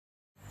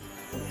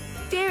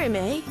Dearie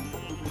me,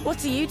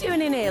 what are you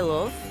doing in here,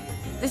 love?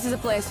 This is a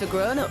place for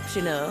grown-ups,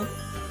 you know.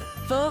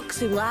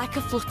 Folks who like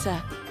a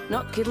flutter,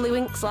 not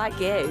kiddlywinks like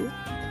you.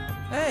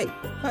 Hey,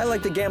 I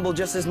like to gamble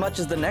just as much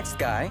as the next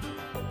guy.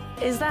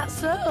 Is that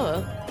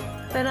so?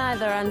 Then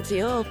either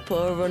ante up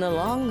or run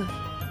along.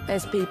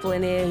 There's people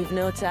in here who've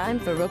no time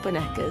for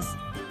rubberneckers.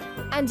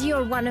 And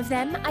you're one of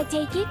them, I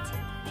take it?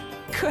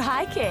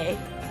 Crikey,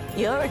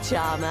 you're a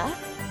charmer.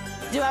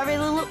 Do I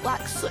really look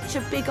like such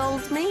a big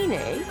old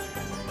meanie?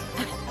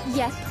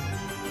 Yep.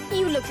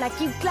 You look like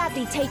you'd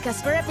gladly take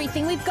us for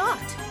everything we've got.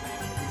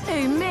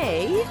 Who,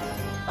 me?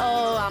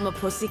 Oh, I'm a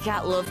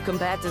pussycat, love,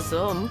 compared to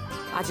some.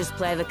 I just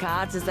play the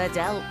cards as they're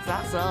dealt,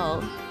 that's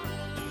all.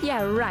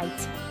 Yeah,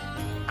 right.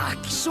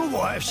 So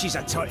what if she's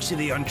a touch of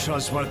the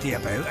untrustworthy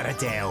about her,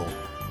 Adele?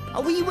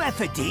 A wee whiff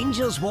of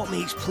danger's what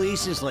makes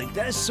places like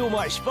this so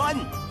much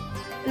fun.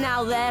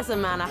 Now there's a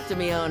man after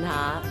my own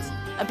heart.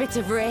 A bit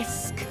of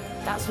risk.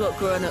 That's what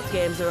grown-up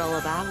games are all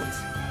about.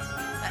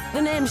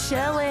 The name's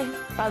Shirley,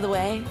 by the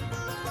way.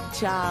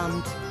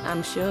 Charmed,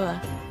 I'm sure.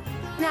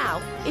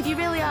 Now, if you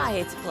really are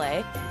here to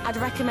play, I'd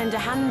recommend a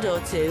hand or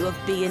two of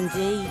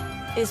B&D.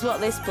 It's what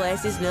this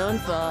place is known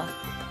for.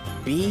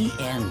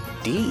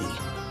 B&D?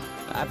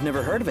 I've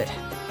never heard of it.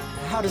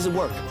 How does it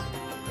work?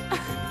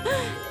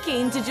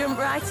 Keen to jump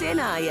right in,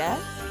 are you?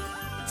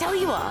 Tell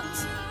you what,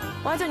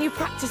 why don't you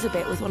practice a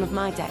bit with one of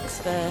my decks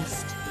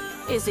first?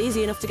 It's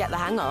easy enough to get the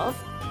hang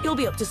of. You'll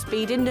be up to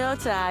speed in no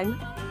time.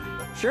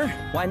 Sure,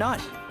 why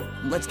not?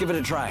 Let's give it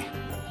a try.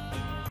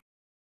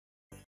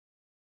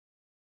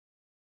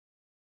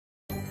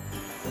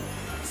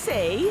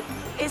 See?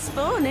 It's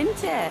fun,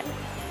 isn't it?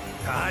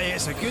 Aye,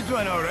 it's a good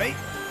one, all right.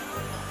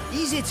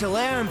 Easy to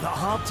learn, but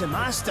hard to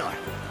master.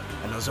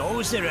 And there's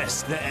always the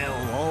risk that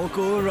it'll all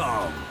go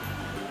wrong.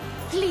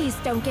 Please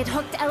don't get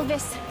hooked,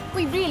 Elvis.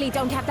 We really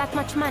don't have that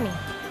much money.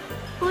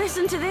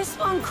 Listen to this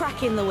one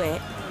cracking the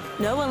whip.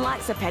 No one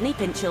likes a penny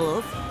pincher,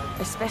 love.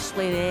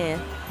 Especially in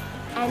here.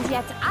 And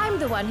yet I'm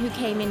the one who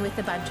came in with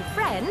a bunch of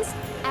friends,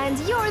 and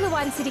you're the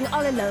one sitting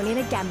all alone in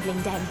a gambling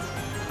den.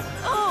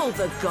 Oh,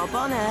 the gob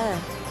on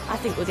her. I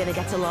think we're gonna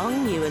get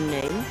along, you and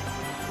me.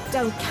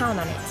 Don't count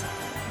on it.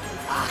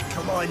 Ah,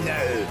 come on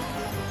now.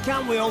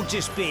 Can't we all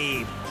just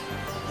be...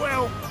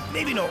 well,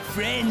 maybe not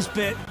friends,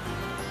 but...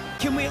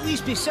 can we at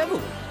least be civil?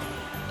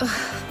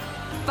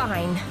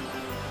 Fine.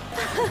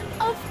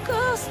 Of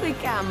course we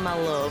can, my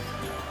love.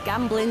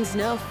 Gambling's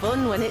no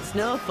fun when it's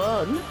no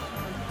fun.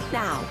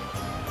 Now,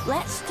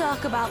 let's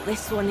talk about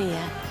this one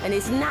here and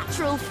his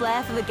natural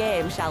flair for the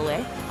game, shall we?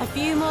 A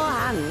few more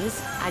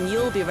hands, and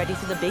you'll be ready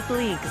for the big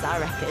leagues, I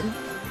reckon.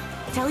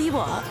 Tell you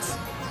what,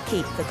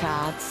 keep the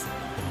cards.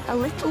 A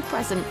little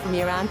present from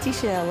your Auntie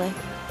Shirley.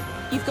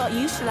 You've got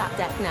used to that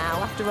deck now,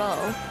 after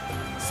all.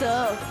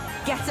 So,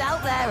 get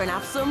out there and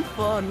have some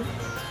fun.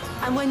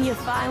 And when you're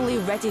finally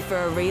ready for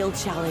a real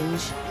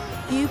challenge,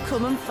 you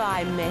come and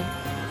find me.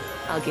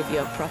 I'll give you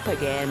a proper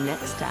game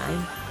next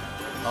time.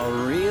 A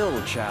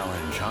real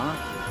challenge, huh?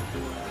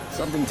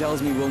 Something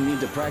tells me we'll need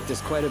to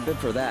practice quite a bit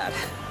for that.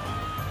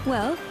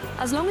 Well,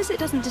 as long as it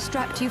doesn't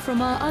distract you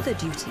from our other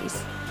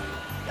duties.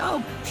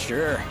 Oh,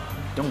 sure.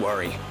 Don't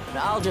worry.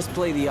 I'll just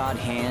play the odd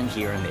hand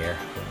here and there.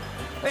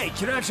 Hey,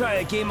 can I try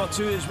a game or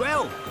two as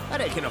well? I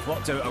reckon I've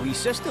worked out a wee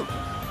system.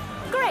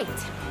 Great!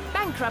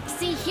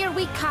 Bankruptcy, here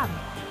we come.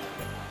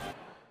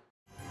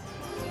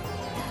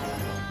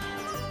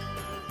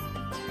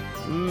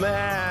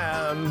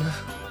 Man,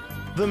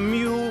 the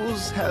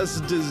muse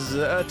has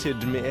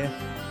deserted me.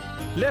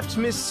 Left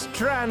me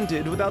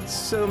stranded without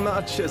so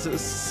much as a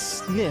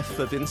sniff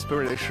of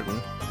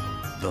inspiration.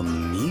 The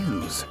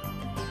muse?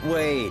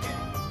 Wait,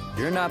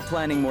 you're not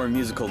planning more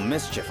musical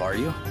mischief, are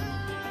you?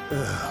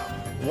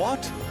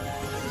 What?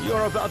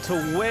 You're about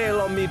to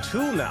wail on me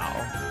too now.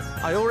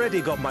 I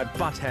already got my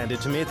butt handed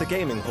to me at the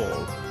gaming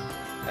hall.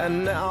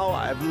 And now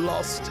I've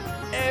lost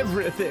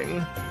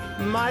everything.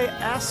 My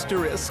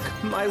asterisk,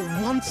 my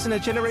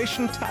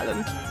once-in-a-generation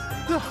talent,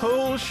 the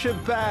whole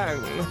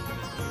shebang.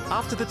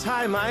 After the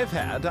time I've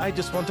had, I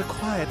just want a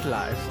quiet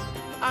life.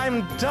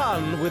 I'm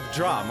done with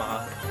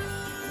drama.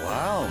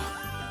 Wow.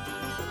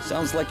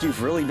 Sounds like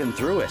you've really been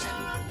through it.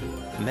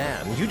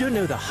 Man, you don't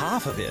know the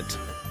half of it.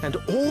 And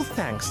all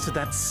thanks to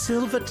that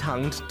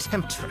silver-tongued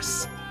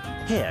temptress.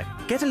 Here,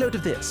 get a load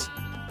of this.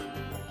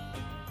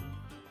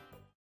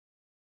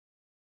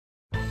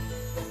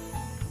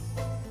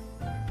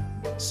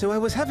 So I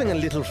was having a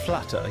little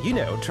flutter, you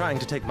know, trying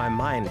to take my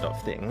mind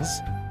off things.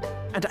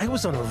 And I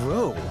was on a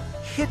roll,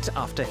 hit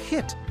after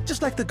hit,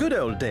 just like the good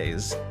old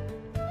days.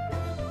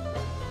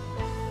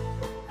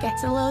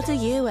 Get a load of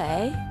you,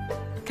 eh?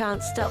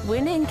 Can't stop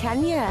winning,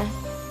 can ya?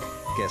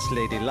 Guess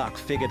Lady Luck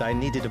figured I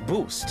needed a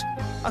boost.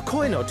 A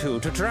coin or two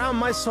to drown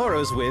my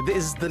sorrows with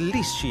is the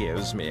least she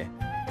owes me.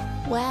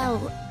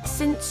 Well,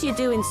 since you're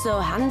doing so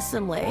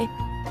handsomely,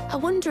 I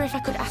wonder if I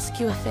could ask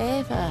you a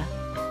favour.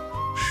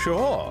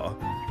 Sure.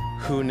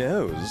 Who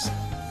knows?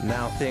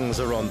 Now things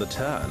are on the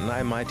turn,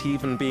 I might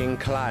even be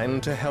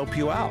inclined to help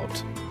you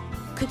out.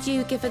 Could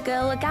you give a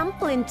girl a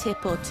gambling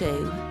tip or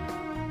two?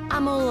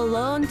 I'm all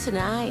alone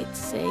tonight,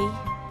 see?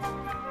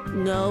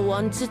 No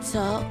one to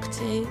talk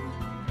to.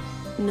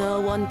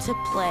 No one to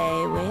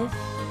play with.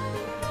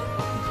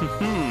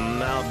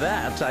 Now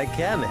that I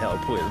can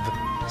help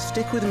with.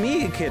 Stick with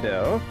me,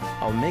 kiddo.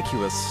 I'll make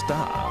you a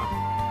star.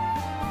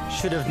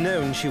 Should have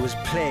known she was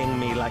playing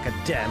me like a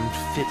damned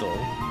fiddle.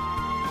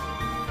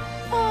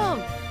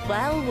 Oh,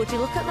 well, would you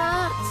look at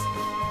that?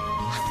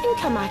 I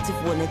think I might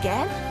have won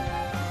again.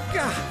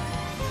 Gah!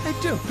 I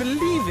don't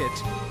believe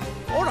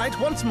it. All right,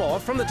 once more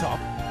from the top.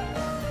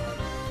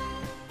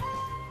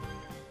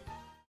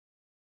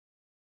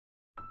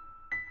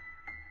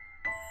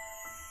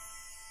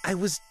 I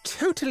was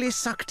totally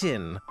sucked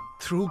in.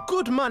 Threw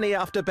good money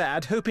after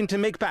bad, hoping to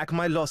make back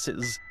my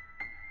losses.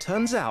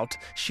 Turns out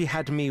she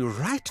had me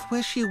right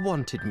where she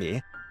wanted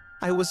me.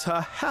 I was her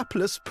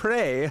hapless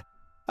prey.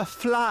 A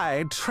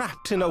fly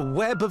trapped in a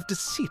web of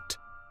deceit.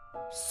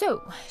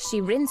 So, she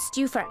rinsed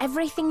you for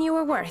everything you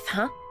were worth,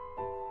 huh?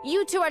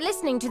 You two are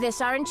listening to this,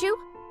 aren't you?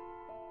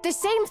 The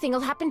same thing will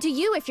happen to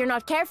you if you're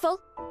not careful.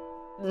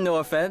 No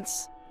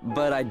offense,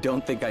 but I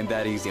don't think I'm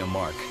that easy a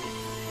mark.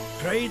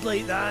 Pride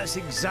like that's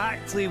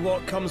exactly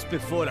what comes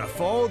before a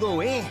fall,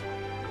 though, eh?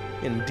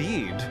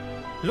 Indeed.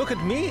 Look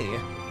at me.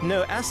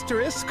 No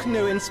asterisk,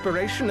 no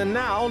inspiration, and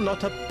now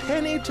not a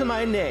penny to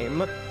my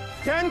name.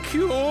 Thank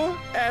you,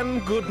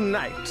 and good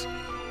night.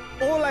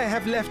 All I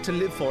have left to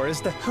live for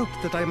is the hope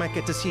that I might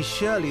get to see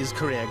Shirley's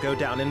career go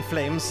down in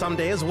flames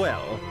someday as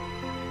well.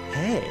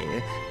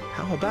 Hey,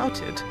 how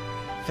about it?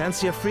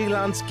 Fancy a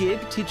freelance gig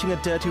teaching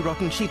a dirty,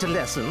 rotten cheat a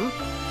lesson?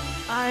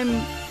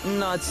 I'm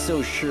not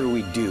so sure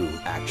we do,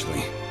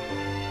 actually.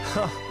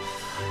 Huh.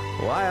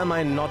 Why am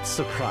I not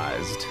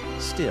surprised?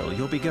 Still,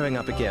 you'll be going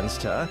up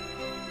against her,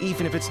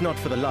 even if it's not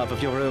for the love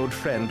of your old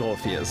friend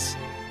Orpheus.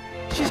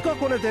 She's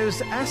got one of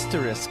those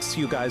asterisks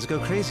you guys go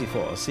crazy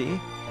for, see?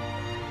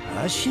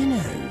 Has she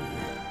now?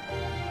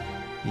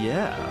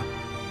 Yeah.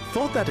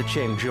 Thought that'd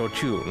change your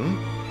tune.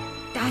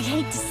 I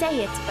hate to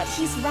say it, but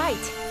he's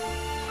right.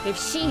 If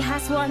she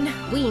has one,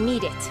 we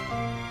need it.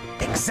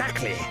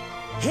 Exactly.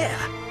 Here,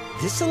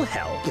 this'll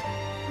help.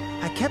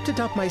 I kept it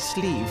up my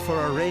sleeve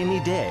for a rainy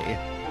day.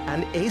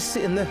 An ace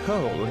in the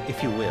hole,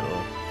 if you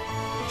will.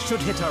 Should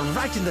hit her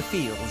right in the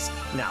feels.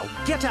 Now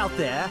get out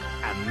there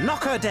and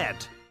knock her dead.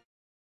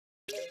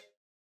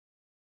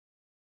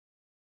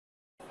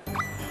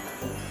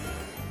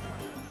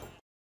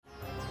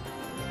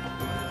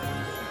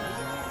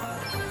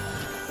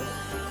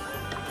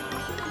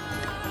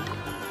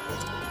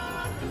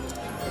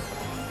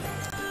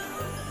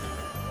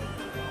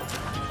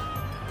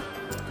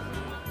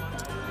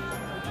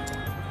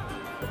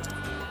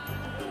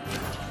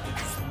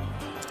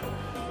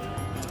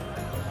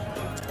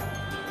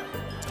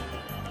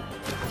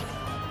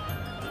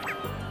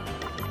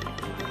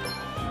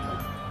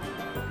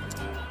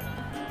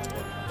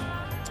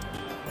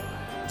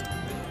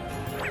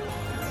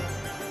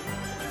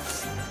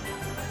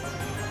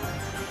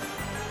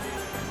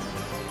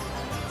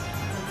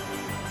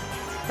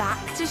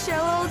 Back to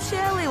show old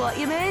Shirley what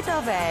you're made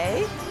of,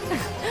 eh?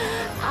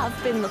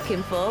 I've been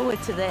looking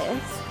forward to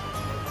this.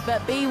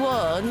 But be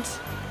warned,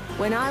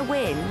 when I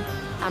win,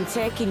 I'm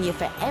taking you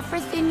for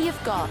everything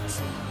you've got.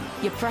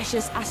 Your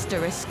precious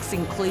asterisks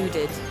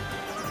included.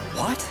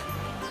 What?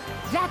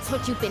 That's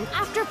what you've been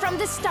after from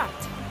the start.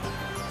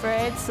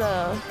 Afraid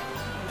so.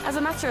 As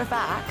a matter of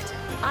fact,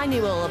 I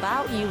knew all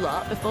about you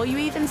lot before you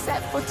even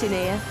set foot in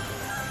here.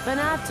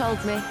 Bernard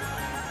told me.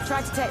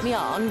 Tried to take me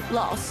on,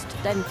 lost,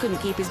 then couldn't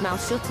keep his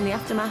mouth shut in the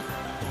aftermath.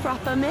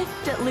 Proper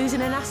miffed at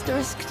losing an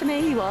asterisk to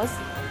me, he was.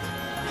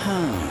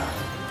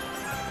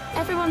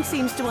 Everyone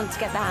seems to want to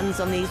get their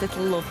hands on these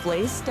little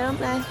lovelies, don't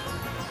they?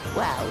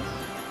 Well,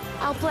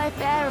 I'll play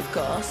fair, of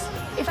course.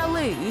 If I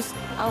lose,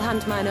 I'll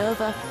hand mine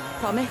over.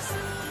 Promise.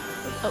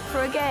 Up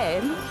for a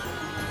game?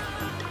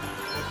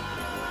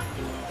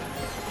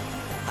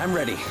 I'm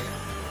ready.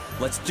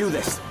 Let's do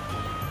this.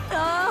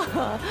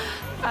 Oh,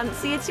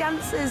 fancy your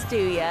chances,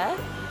 do ya?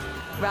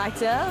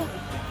 Righto.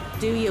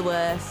 Do your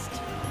worst.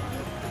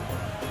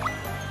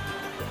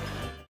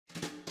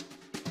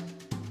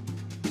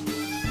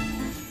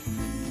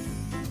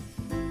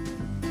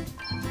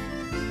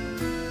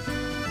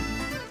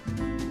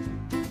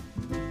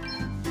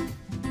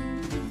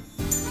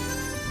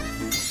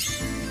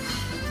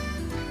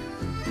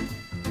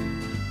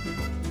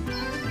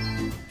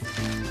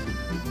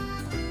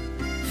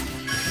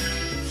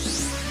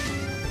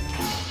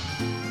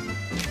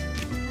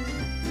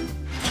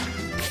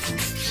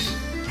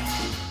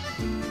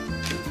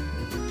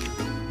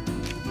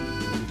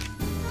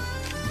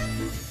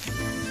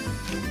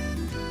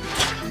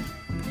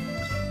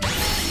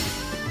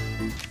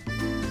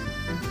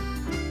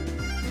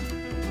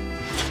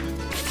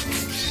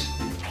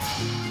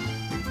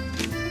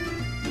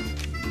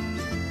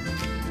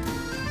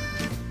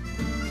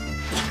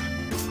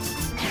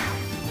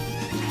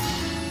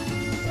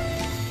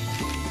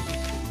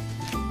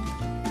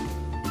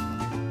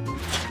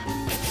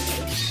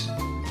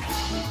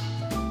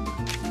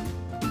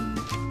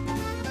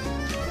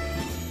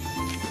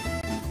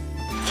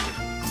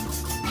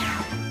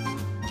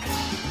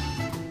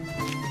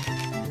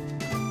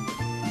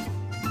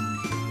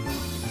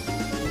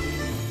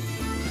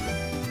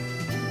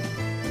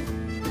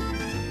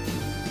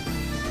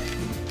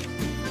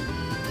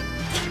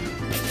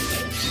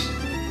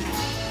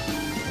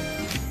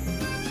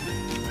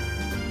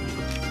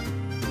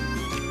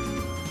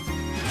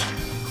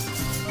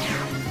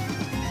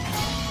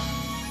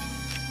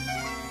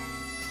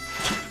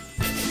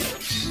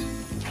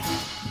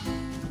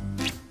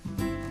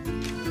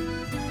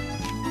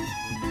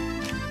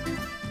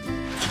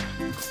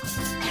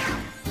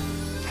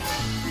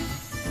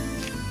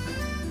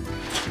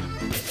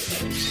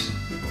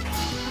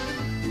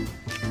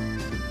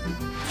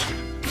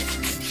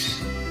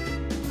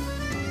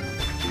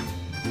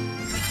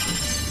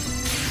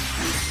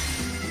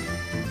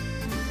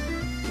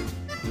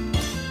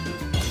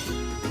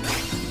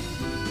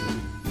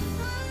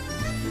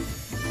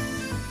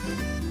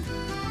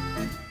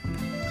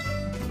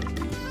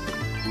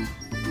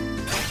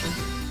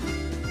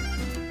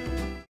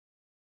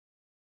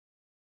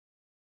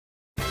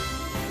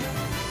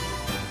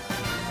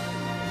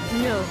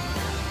 No.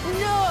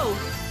 No!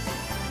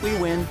 We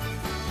win.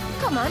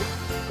 Come on,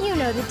 you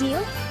know the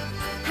deal.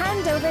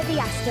 Hand over the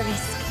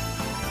asterisk.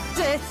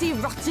 Dirty,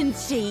 rotten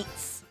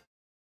cheats.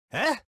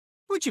 Huh?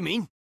 What do you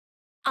mean?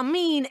 I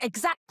mean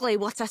exactly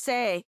what I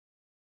say.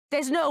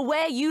 There's no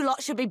way you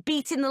lot should be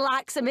beating the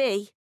likes of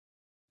me.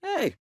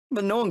 Hey,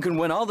 but no one can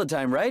win all the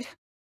time, right?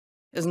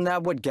 Isn't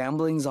that what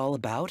gambling's all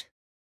about?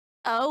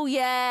 Oh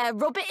yeah,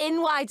 rub it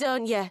in, why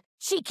don't you?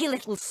 Cheeky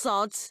little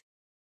sods.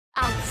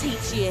 I'll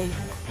teach you.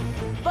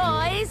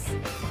 Boys!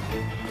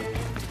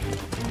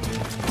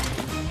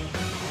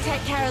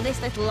 Take care of this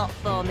little lot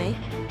for me,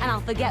 and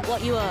I'll forget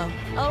what you owe.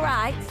 All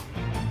right?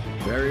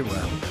 Very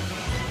well.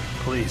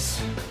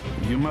 Please,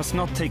 you must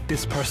not take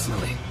this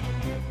personally.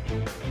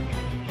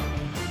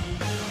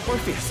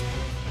 Orpheus,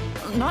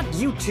 not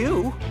you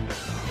too.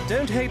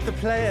 Don't hate the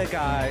player,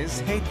 guys.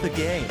 Hate the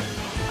game.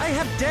 I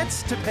have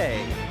debts to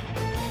pay.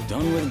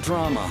 Done with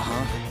drama,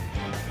 huh?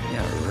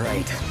 Yeah,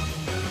 right.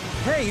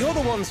 Hey, you're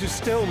the ones who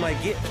stole my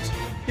gift.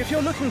 If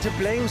you're looking to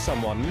blame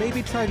someone,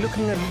 maybe try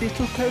looking a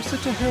little closer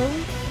to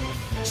home.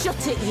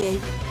 Shut it,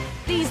 you.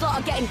 These lot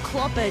are getting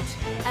clobbered,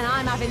 and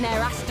I'm having their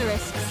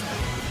asterisks.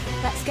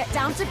 Let's get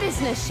down to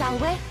business, shall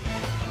we?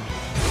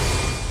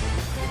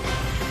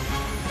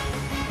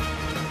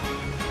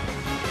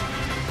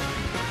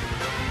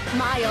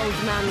 My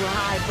old man were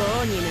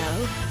high-born, you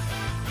know.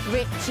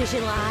 Rich as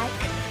you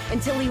like,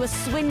 until he was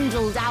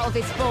swindled out of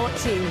his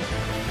fortune.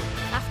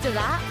 After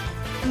that,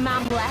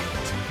 Mam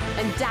left,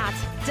 and Dad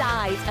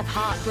died of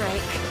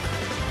heartbreak.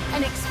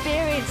 An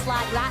experience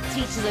like that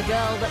teaches a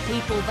girl that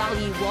people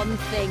value one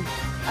thing,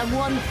 and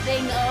one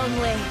thing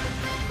only.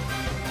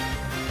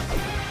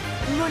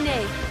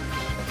 Money.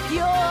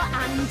 Pure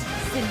and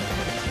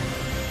simple.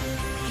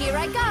 Here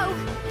I go.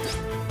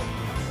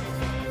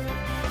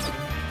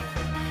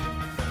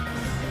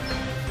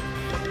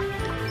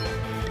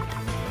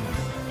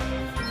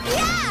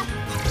 Yeah!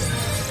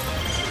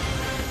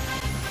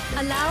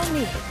 Allow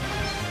me.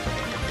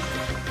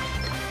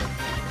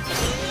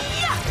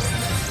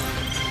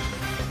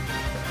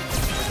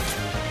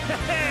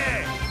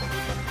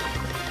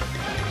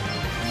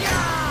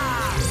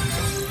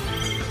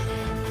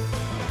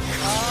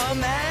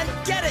 Come and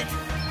get it!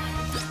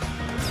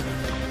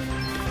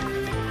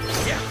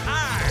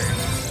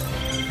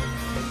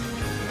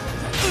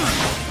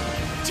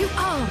 To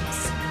arms.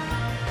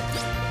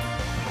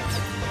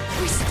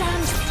 We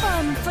stand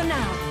firm for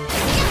now.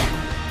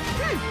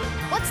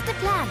 What's the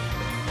plan?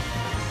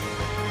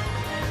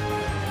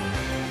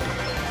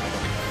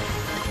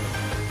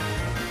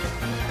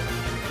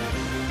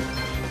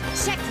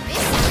 Check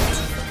this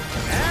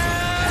out.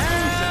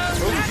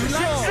 Would you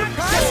like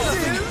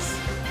surprises?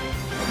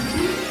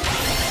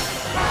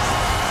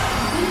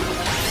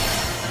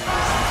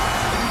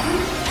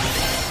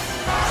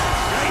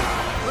 Right,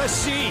 let's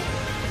see.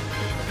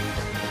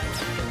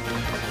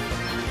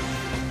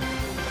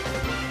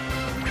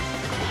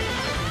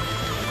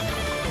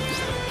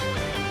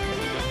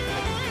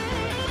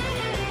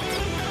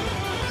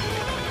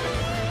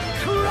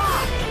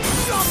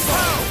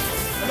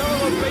 Another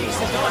one beats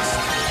the dust.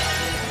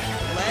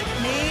 Let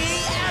me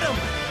at him!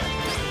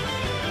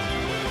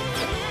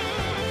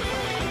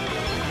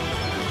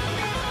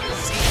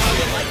 See how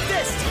you like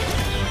this?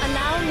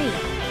 Allow me.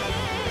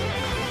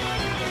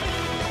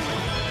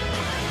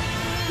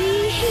 Be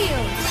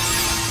healed.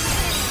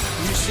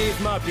 You saved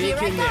my Here I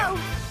bacon there. go.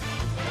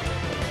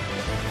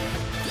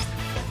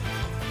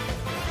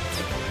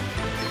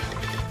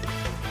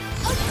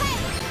 Okay.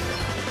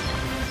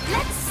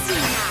 Let's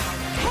see now.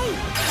 Hey,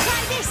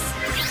 try this.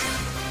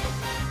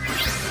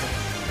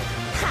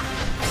 Ha.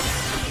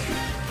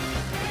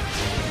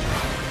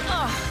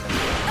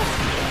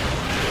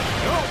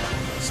 No,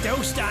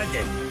 still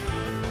standing.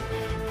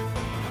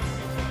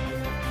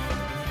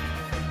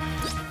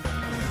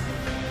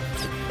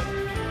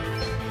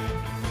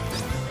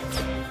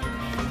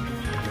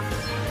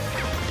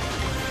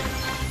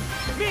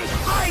 Make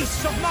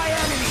ice of my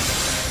enemies!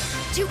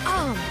 To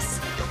arms.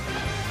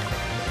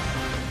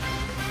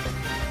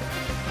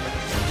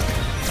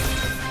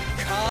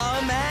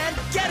 Come and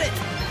get it!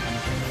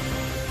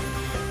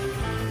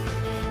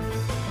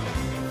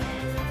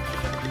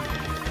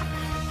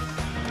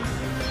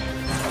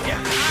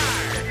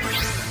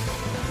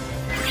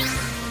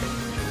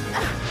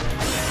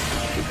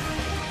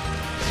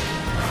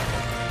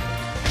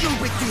 No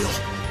big deal.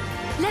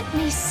 Let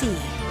me see.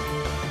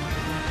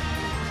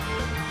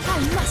 I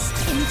must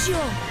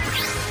endure.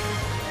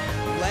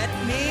 Let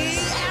me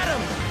at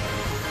him!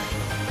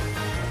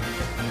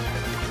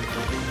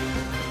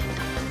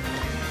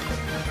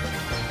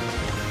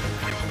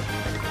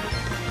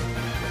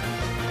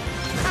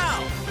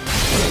 Ow!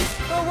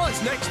 Oh,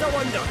 what's next, I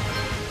wonder?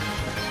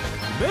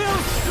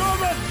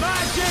 Maelstrom of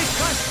magic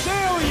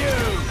assail you!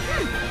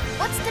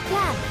 What's the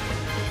plan?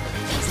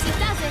 Easy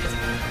does it.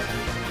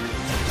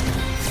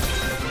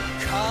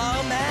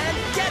 Come and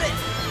get it!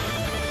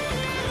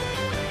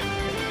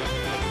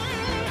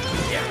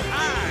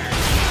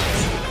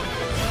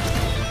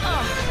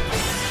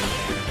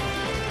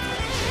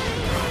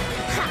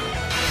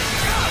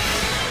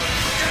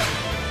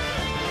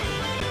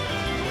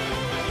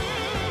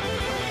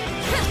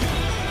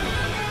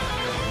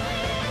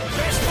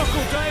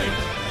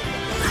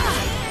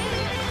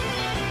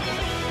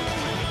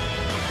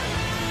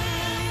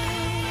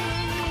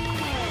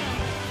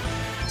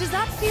 Does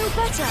that feel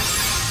better?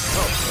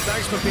 Oh,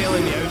 thanks for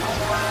bailing me out.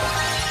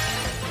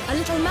 A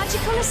little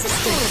magical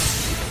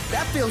assistance.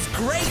 That feels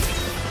great!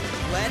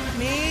 Let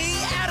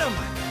me at him!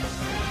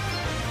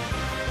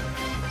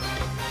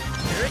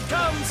 Here it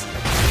comes!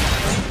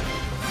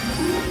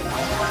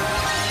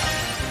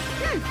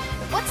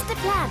 What's the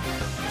plan?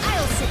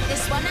 I'll sit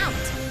this one out.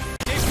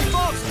 Tasty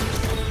first!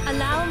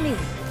 Allow me.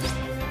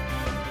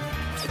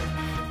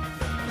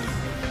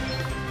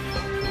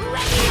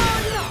 Ready or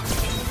not?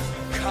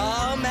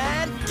 Come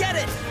and get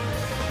it!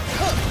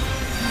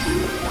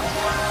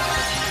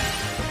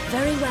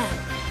 Very well.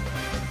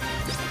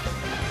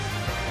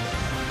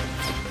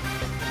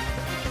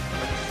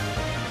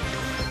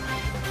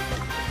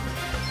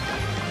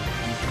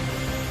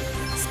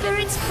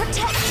 Spirits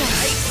protect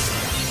us.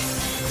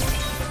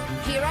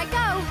 Here I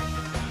go.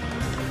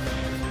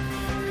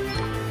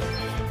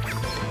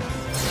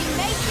 You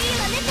may feel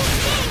a little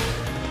sting.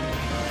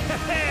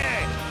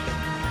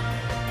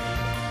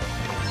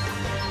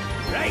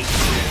 Right,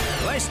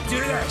 let's do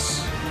this.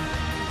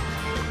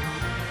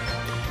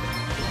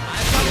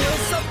 I've got a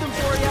little something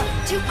for you.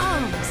 To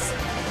arms.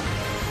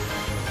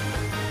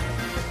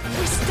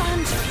 We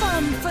stand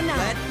firm for now.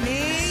 Let me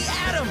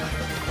at him!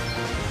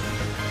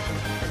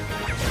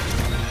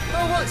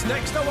 Oh, what's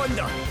next, I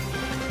wonder?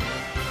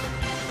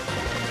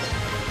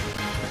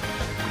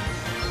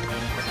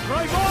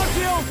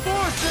 Primordial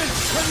forces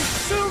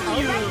consume All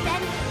you! right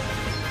then.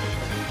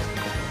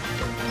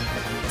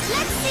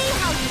 Let's see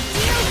how you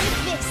deal with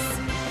this.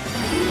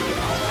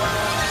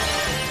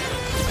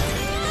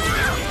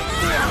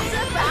 What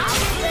about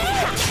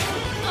this?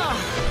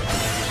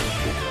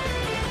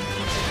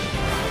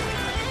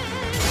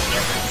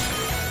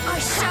 I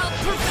shall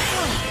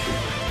prevail.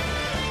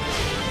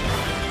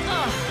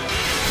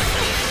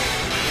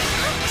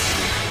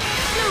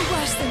 No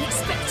worse than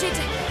expected.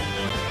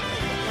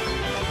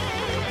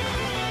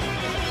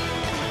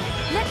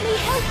 Let me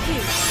help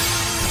you.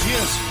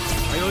 Cheers,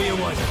 I owe you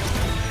one.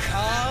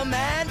 Come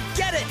and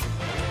get it!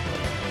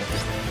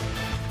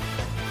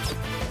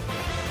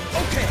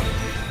 Okay.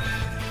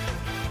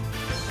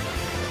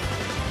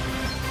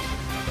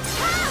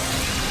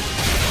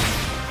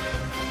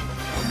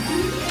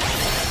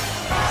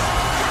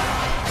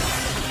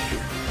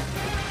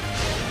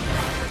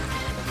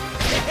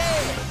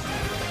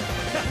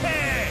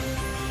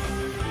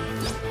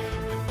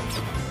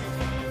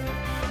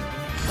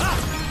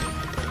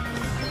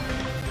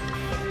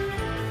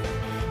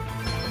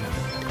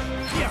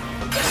 Here,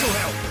 this'll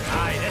help.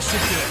 Aye, this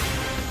should do it.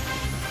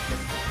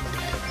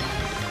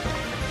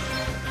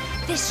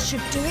 This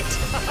should do it.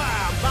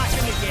 I'm back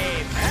in the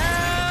game.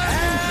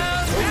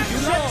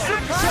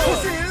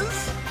 Surprises!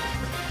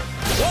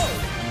 Whoa!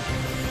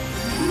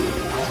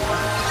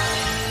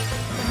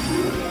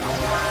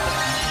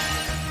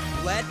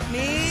 Let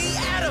me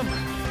at him!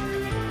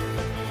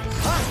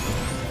 Huh.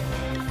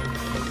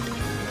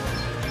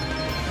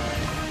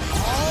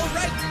 All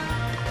right!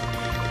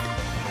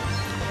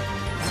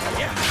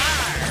 Yeah!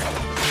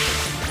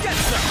 Get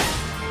some!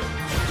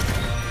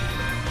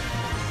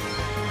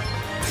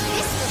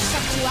 This will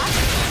shut you up.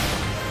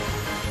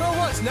 Oh,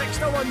 what's next,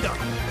 I wonder?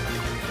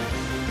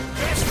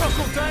 Let's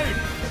buckle down.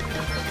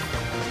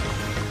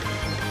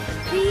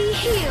 Be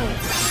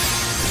healed.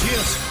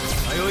 Cheers,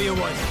 I owe you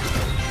one.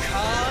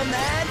 Come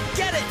and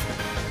get it!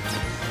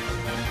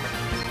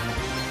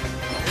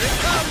 Here it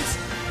comes!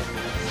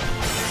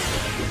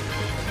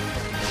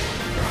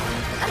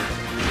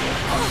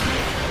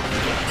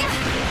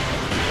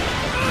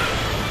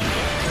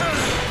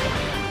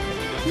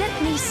 Let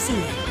me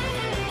see.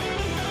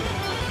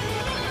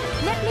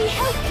 Let me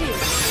help you.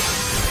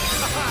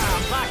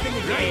 I'm back in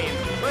the game.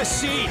 Let's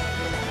see.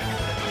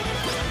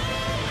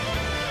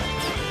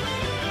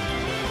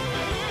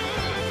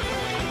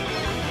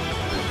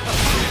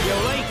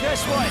 You'll like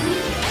this one.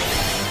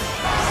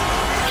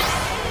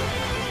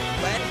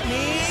 Let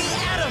me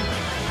at him!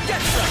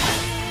 Get some!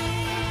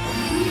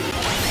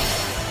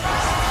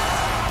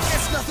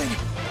 It's nothing!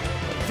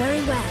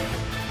 Very well.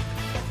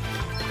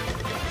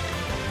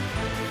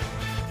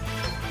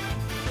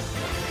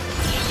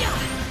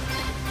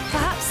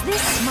 Perhaps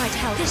this might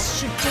help. This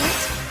should do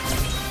it.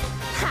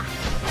 Ha!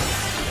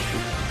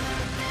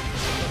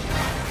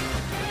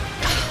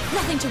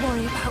 Nothing to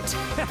worry about.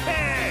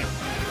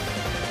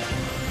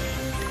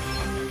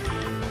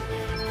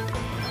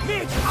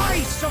 Make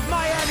ice of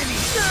my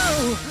enemies!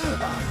 No!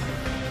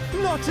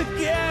 Not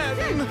again!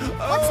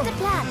 What's the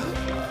plan?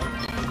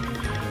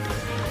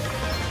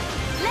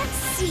 Let's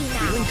see now.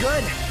 Feeling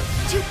good?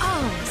 To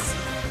arms.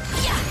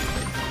 Yeah.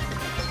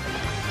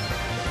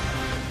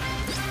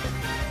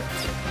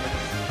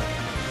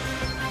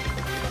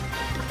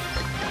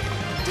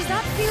 Does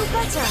that feel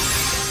better?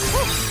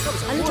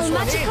 A little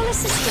magical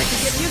assistance.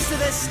 Get used to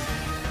this!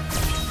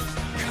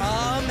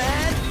 Come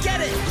and get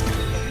it!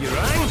 You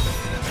rang?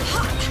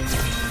 Ha!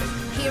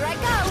 Here I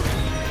go.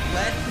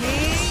 Let me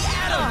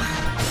at him!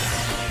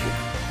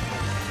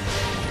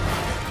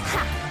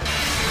 Ha!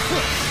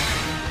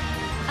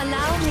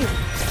 Allow me.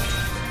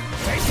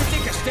 Time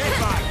to step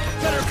back.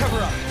 Better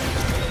cover up.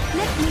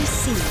 Let me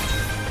see.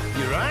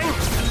 You rang?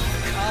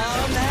 Come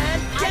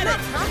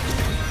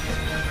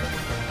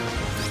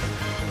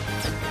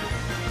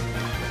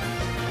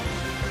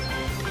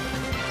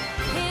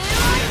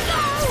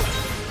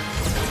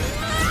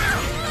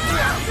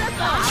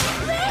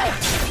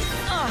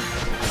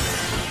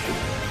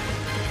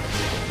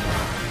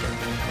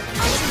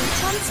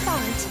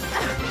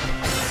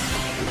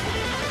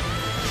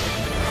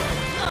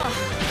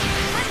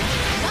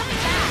Not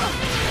bad.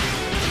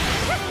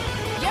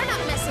 You're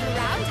not messing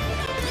around.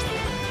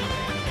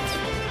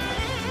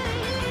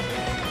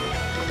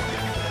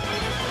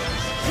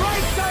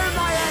 Strike down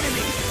my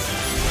enemies!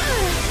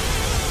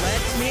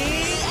 Let me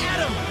at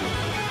him!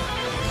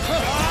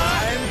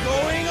 I'm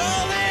going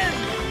all in!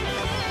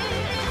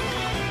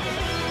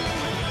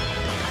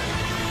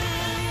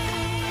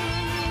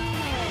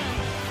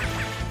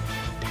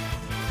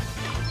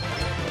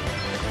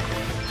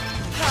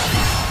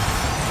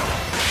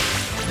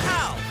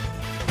 How?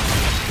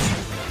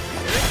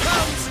 Here it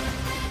comes!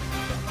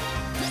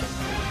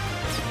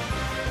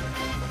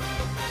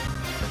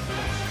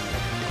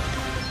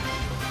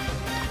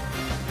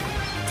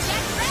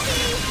 Get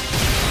ready!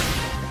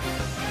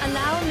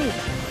 Allow me.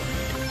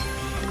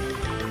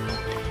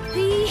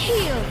 Be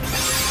healed.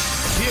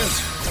 Cheers!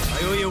 I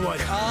owe you one.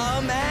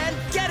 Come and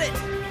get it!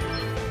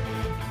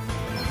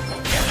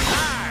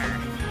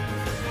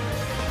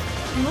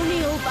 Money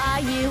will buy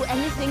you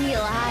anything you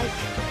like.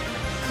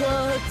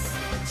 Clothes,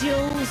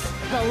 jewels,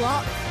 the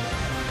lot.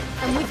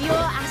 And with your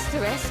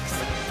asterisks,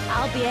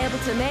 I'll be able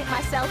to make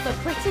myself a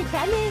pretty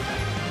penny.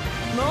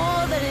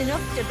 More than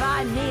enough to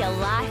buy me a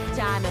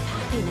lifetime of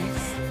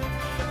happiness.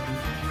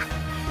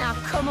 Now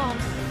come on,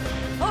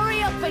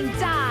 hurry up and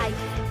die!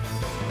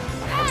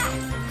 Ah!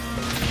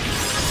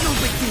 No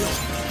big deal.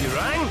 You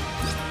rang?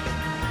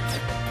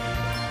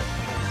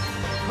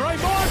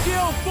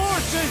 Primordial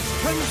forces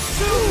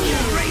consume you!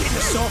 Right in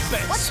the soft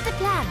bits. What's the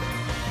plan?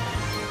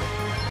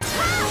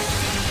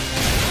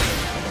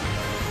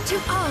 To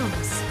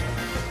arms.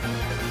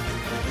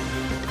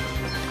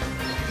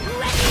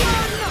 Ready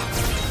or not?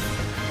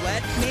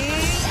 Let me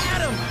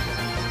at him!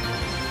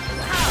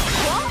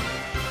 What?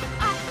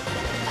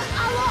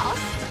 I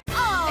lost?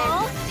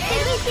 Oh,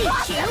 Did we beat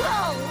you?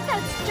 impossible!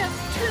 That's just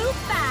too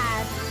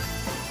bad.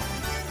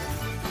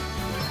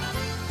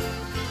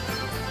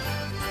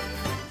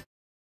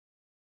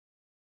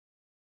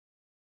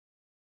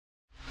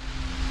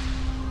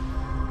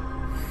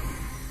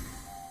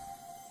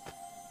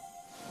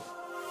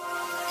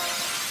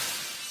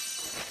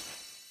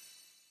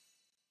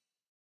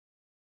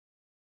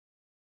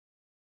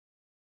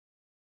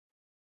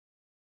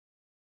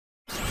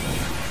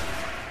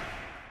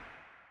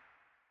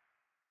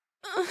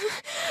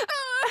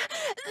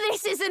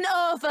 This isn't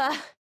over.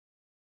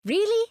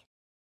 Really?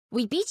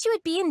 We beat you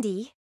at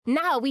B&D.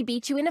 Now we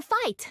beat you in a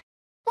fight.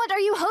 What are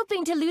you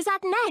hoping to lose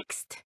at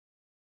next?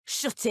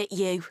 Shut it,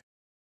 you.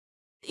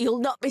 You'll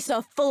not be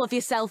so full of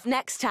yourself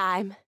next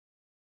time.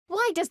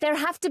 Why does there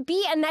have to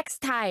be a next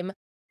time?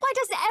 Why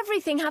does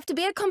everything have to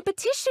be a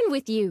competition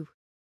with you?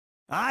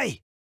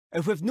 Aye.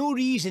 If we've no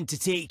reason to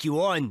take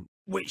you on,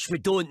 which we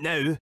don't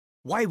now,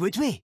 why would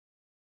we?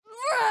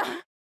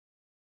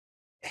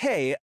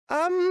 Hey,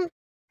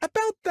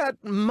 about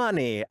that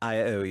money I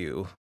owe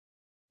you.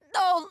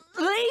 Oh,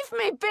 leave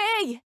me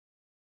be!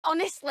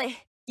 Honestly,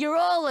 you're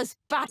all as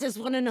bad as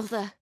one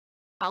another.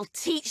 I'll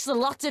teach the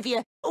lot of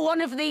you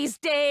one of these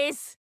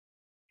days.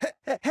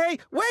 Hey,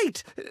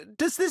 wait!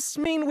 Does this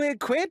mean we're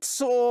quits,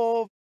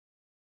 or...?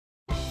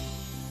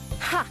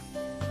 Ha!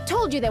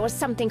 Told you there was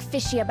something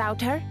fishy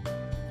about her.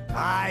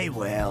 Aye,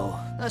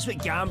 well, that's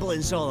what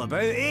gambling's all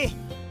about, eh?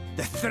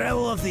 The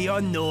thrill of the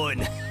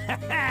unknown.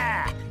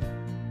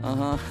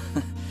 Uh-huh.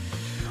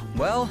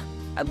 Well,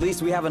 at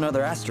least we have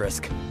another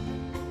asterisk.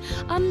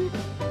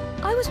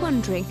 I was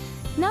wondering,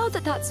 now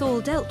that that's all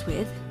dealt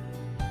with,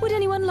 would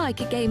anyone like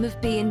a game of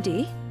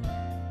B&D?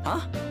 Huh?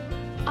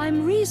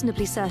 I'm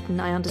reasonably certain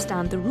I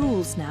understand the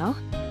rules now.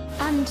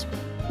 And,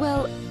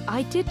 well,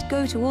 I did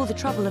go to all the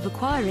trouble of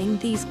acquiring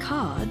these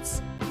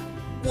cards.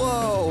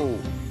 Whoa!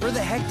 Where the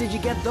heck did you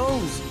get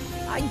those?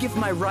 I'd give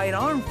my right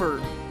arm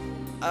for...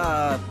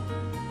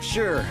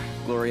 Sure,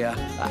 Gloria.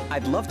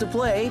 I'd love to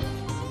play,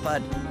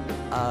 but,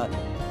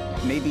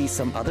 maybe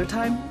some other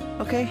time,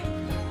 okay?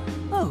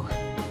 Oh,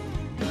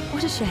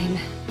 what a shame.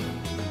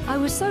 I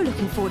was so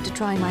looking forward to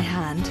trying my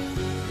hand.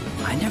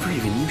 I never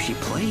even knew she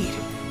played.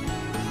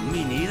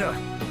 Me neither.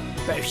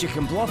 But if she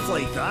can bluff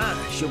like that,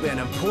 she'll be an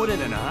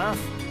opponent and a half.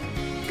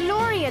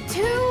 Gloria,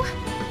 too?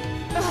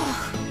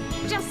 Ugh,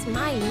 just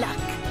my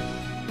luck.